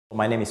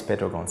My name is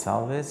Pedro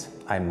Goncalves.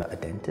 I'm a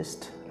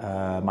dentist.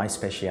 My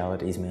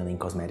specialty is mainly in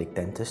cosmetic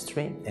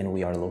dentistry, and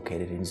we are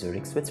located in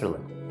Zurich,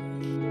 Switzerland.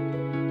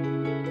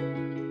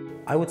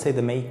 I would say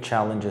the main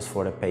challenges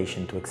for a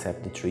patient to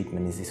accept the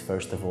treatment is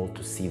first of all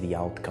to see the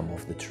outcome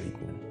of the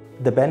treatment.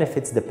 The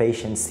benefits the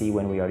patients see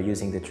when we are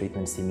using the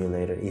treatment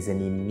simulator is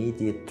an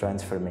immediate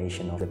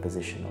transformation of the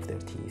position of their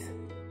teeth.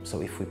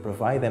 So if we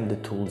provide them the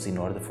tools in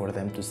order for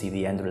them to see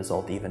the end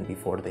result even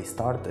before they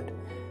started,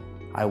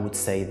 I would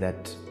say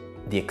that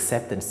the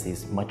acceptance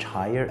is much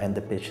higher and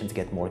the patients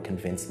get more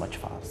convinced much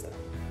faster.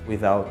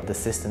 Without the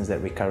systems that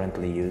we're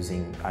currently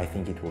using, I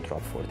think it will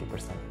drop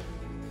 40%.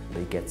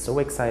 They get so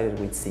excited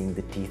with seeing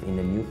the teeth in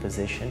a new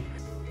position.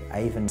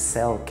 I even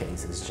sell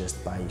cases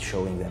just by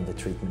showing them the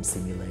treatment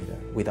simulator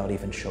without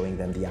even showing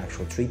them the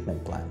actual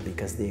treatment plan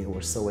because they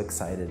were so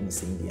excited in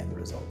seeing the end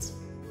results.